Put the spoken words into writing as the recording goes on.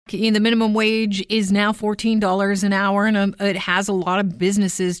The minimum wage is now $14 an hour, and it has a lot of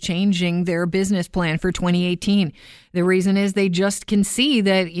businesses changing their business plan for 2018. The reason is they just can see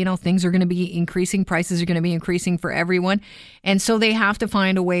that, things are going to be increasing, prices are going to be increasing for everyone. And so they have to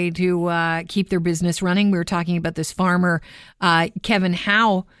find a way to keep their business running. We were talking about this farmer, Kevin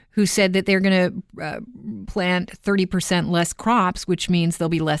Howe, who said that they're going to plant 30% less crops, which means there'll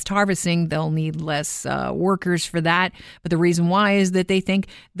be less harvesting. They'll need less workers for that. But the reason why is that they think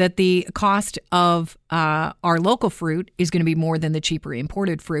that the cost of our local fruit is going to be more than the cheaper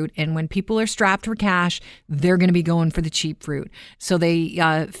imported fruit. And when people are strapped for cash, they're going to be going for the cheap fruit. So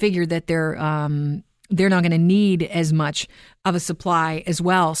they figure that they're not going to need as much of a supply as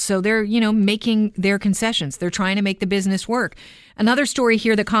well. So they're, making their concessions. They're trying to make the business work. Another story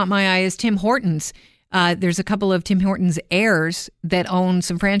here that caught my eye is Tim Hortons. There's a couple of Tim Hortons heirs that own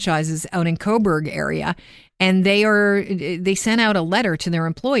some franchises out in Cobourg area, and they sent out a letter to their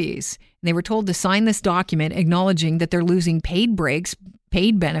employees. They were told to sign this document acknowledging that they're losing paid breaks,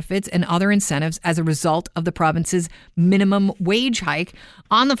 paid benefits, and other incentives as a result of the province's minimum wage hike.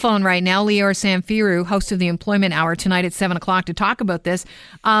 On the phone right now, Lior Samfiru, host of the Employment Hour, tonight at 7 o'clock to talk about this.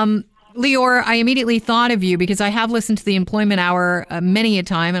 Lior, I immediately thought of you because I have listened to the Employment Hour many a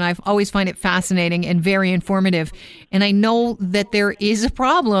time, and I've always find it fascinating and very informative. And I know that there is a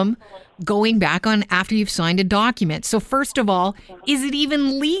problem going back on after you've signed a document. So first of all, is it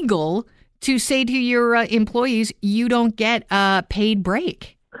even legal to say to your employees, you don't get a paid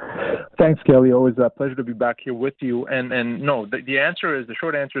break? Thanks, Kelly. Always a pleasure to be back here with you. And no, the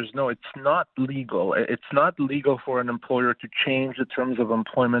short answer is no, it's not legal. It's not legal for an employer to change the terms of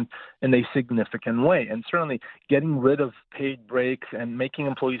employment in a significant way. And certainly getting rid of paid breaks and making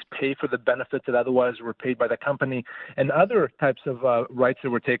employees pay for the benefits that otherwise were paid by the company and other types of rights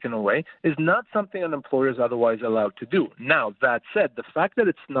that were taken away is not something an employer is otherwise allowed to do. Now, that said, the fact that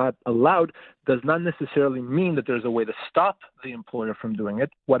it's not allowed does not necessarily mean that there's a way to stop the employer from doing it.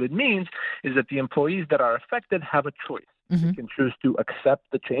 What it means is that the employees that are affected have a choice. Mm-hmm. They can choose to accept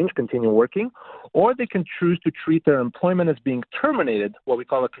the change, continue working, or they can choose to treat their employment as being terminated, what we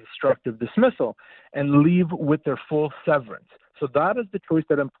call a constructive dismissal, and leave with their full severance. So that is the choice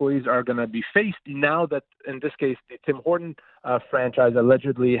that employees are going to be faced now that, in this case, the Tim Horton franchise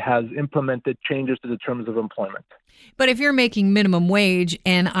allegedly has implemented changes to the terms of employment. But if you're making minimum wage,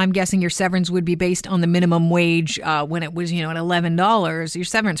 and I'm guessing your severance would be based on the minimum wage when it was, at $11, your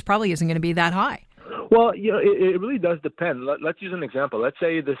severance probably isn't going to be that high. Well, it really does depend. Let's use an example. Let's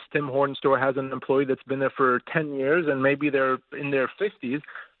say this Tim Horton store has an employee that's been there for 10 years and maybe they're in their 50s.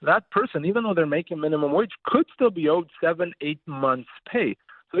 That person, even though they're making minimum wage, could still be owed 7-8 months pay.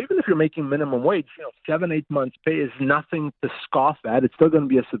 So even if you're making minimum wage, 7-8 months pay is nothing to scoff at. It's still going to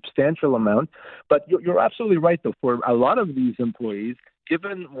be a substantial amount. But you're absolutely right, though. For a lot of these employees,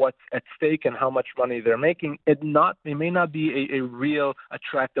 given what's at stake and how much money they're making, it may not be a real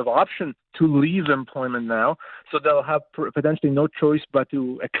attractive option to leave employment now. So they'll have potentially no choice but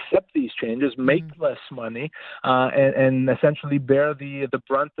to accept these changes, make less money, and essentially bear the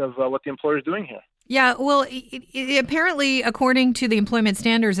brunt of what the employer is doing here. Yeah, well, apparently, according to the Employment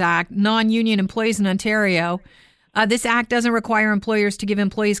Standards Act, non-union employees in Ontario, this act doesn't require employers to give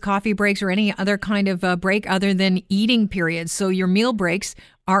employees coffee breaks or any other kind of break other than eating periods. So your meal breaks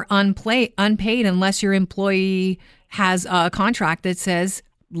are unpaid unless your employee has a contract that says,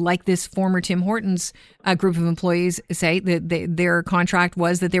 like this former Tim Hortons group of employees say, that their contract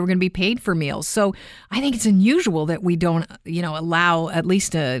was that they were going to be paid for meals. So I think it's unusual that we don't, allow at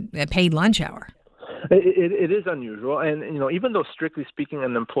least a paid lunch hour. It is unusual. And, even though strictly speaking,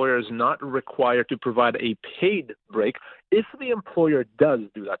 an employer is not required to provide a paid break, if the employer does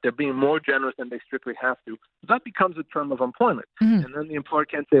do that, they're being more generous than they strictly have to, that becomes a term of employment. Mm-hmm. And then the employer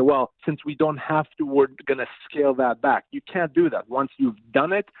can't say, well, since we don't have to, we're going to scale that back. You can't do that. Once you've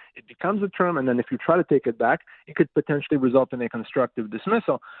done it, it becomes a term. And then if you try to take it back, it could potentially result in a constructive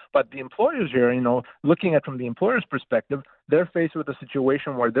dismissal. But the employers here, looking at from the employer's perspective, they're faced with a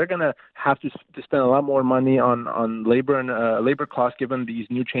situation where they're going to have to spend a lot more money on labor and labor costs given these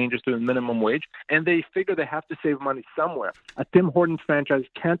new changes to the minimum wage. And they figure they have to save money somewhere. A Tim Hortons franchise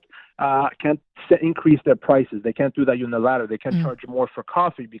can't increase their prices. They can't do that unilaterally. They can't charge more for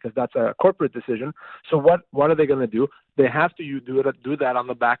coffee because that's a corporate decision. So what are they going to do? They have to do that on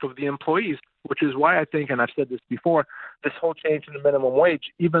the back of the employees, which is why I think, and I've said this before, this whole change in the minimum wage,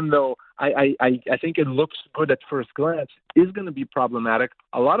 even though I think it looks good at first glance, is going to be problematic.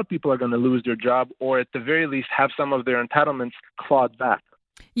 A lot of people are going to lose their job or at the very least have some of their entitlements clawed back.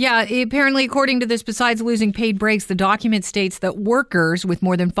 Yeah, apparently, according to this, besides losing paid breaks, the document states that workers with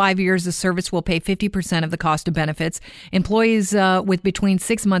more than 5 years of service will pay 50% of the cost of benefits. Employees with between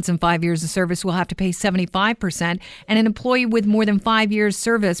 6 months and 5 years of service will have to pay 75%. And an employee with more than 5 years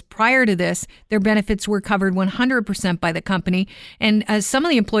service prior to this, their benefits were covered 100% by the company. And some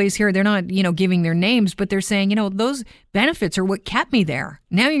of the employees here, they're not, giving their names, but they're saying, those benefits are what kept me there.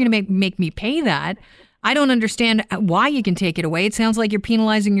 Now you're going to make me pay that. I don't understand why you can take it away. It sounds like you're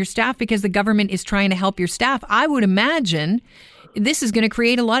penalizing your staff because the government is trying to help your staff. I would imagine this is going to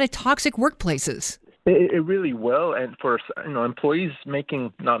create a lot of toxic workplaces. It really will, and for employees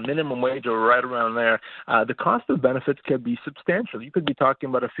making minimum wage or right around there, the cost of benefits could be substantial. You could be talking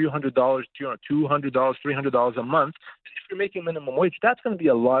about a few $100, $200, $300 a month. If you're making minimum wage, that's going to be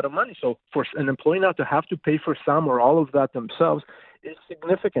a lot of money. So for an employee now to have to pay for some or all of that themselves is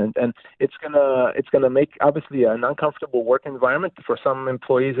significant, and it's gonna make obviously an uncomfortable work environment for some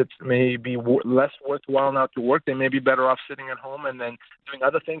employees. It may be less worthwhile now to work. They may be better off sitting at home and then doing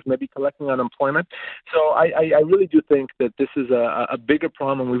other things, maybe collecting unemployment. So I really do think that this is a bigger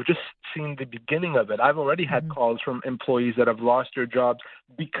problem. We've just seen the beginning of it. I've already had calls from employees that have lost their jobs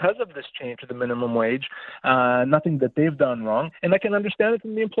because of this change to the minimum wage. Nothing that they've done wrong, and I can understand it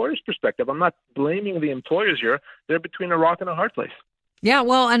from the employer's perspective. I'm not blaming the employers here. They're between a rock and a hard place. Yeah,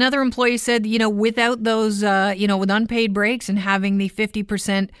 well, another employee said, without those, with unpaid breaks and having the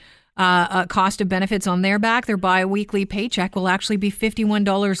 50% cost of benefits on their back, their biweekly paycheck will actually be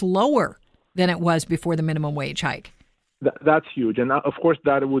 $51 lower than it was before the minimum wage hike. That's huge. And of course,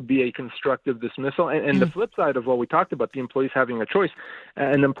 that would be a constructive dismissal. And the flip side of what we talked about, the employees having a choice,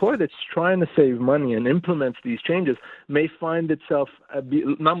 an employer that's trying to save money and implements these changes may find itself,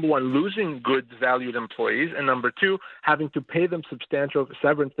 number one, losing good, valued employees, and number two, having to pay them substantial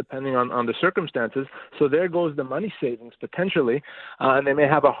severance depending on the circumstances. So there goes the money savings potentially. And they may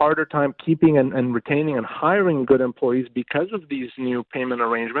have a harder time keeping and retaining and hiring good employees because of these new payment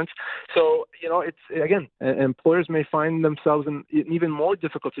arrangements. So, it's, again, employers may find themselves in an even more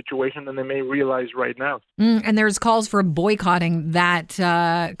difficult situation than they may realize right now. And there's calls for boycotting that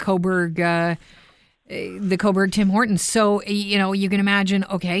Coburg, the Coburg Tim Hortons. So, you can imagine,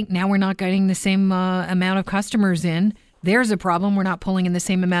 okay, now we're not getting the same amount of customers in. There's a problem. We're not pulling in the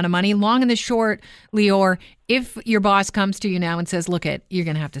same amount of money. Long and the short, Lior, if your boss comes to you now and says, look, you're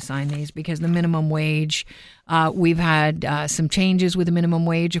going to have to sign these because the minimum wage, we've had some changes with the minimum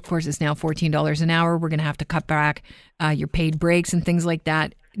wage. Of course, it's now $14 an hour. We're going to have to cut back your paid breaks and things like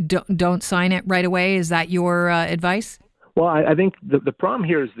that. Don't sign it right away. Is that your advice? Well, I think the problem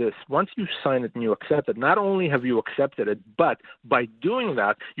here is this. Once you sign it and you accept it, not only have you accepted it, but by doing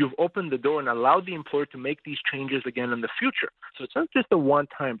that, you've opened the door and allowed the employer to make these changes again in the future. So it's not just a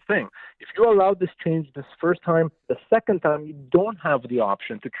one-time thing. If you allow this change this first time, the second time, you don't have the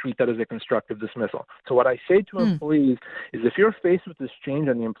option to treat that as a constructive dismissal. So what I say to employees is if you're faced with this change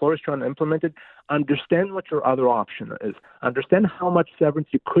and the employer is trying to implement it, understand what your other option is. Understand how much severance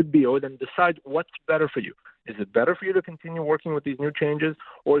you could be owed and decide what's better for you. Is it better for you to continue working with these new changes,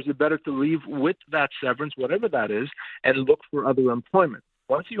 or is it better to leave with that severance, whatever that is, and look for other employment?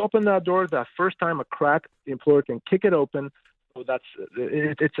 Once you open that door, that first time a crack, the employer can kick it open. So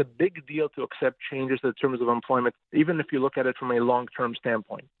it's a big deal to accept changes in terms of employment, even if you look at it from a long-term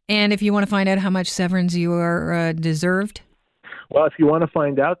standpoint. And if you want to find out how much severance you are deserved? Well, if you want to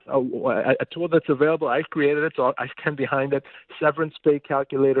find out, a tool that's available, I've created it, so I stand behind it,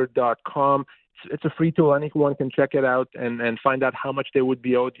 severancepaycalculator.com. It's a free tool. Anyone can check it out and find out how much they would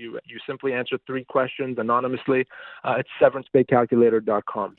be owed. You simply answer 3 questions anonymously. It's severancepaycalculator.com.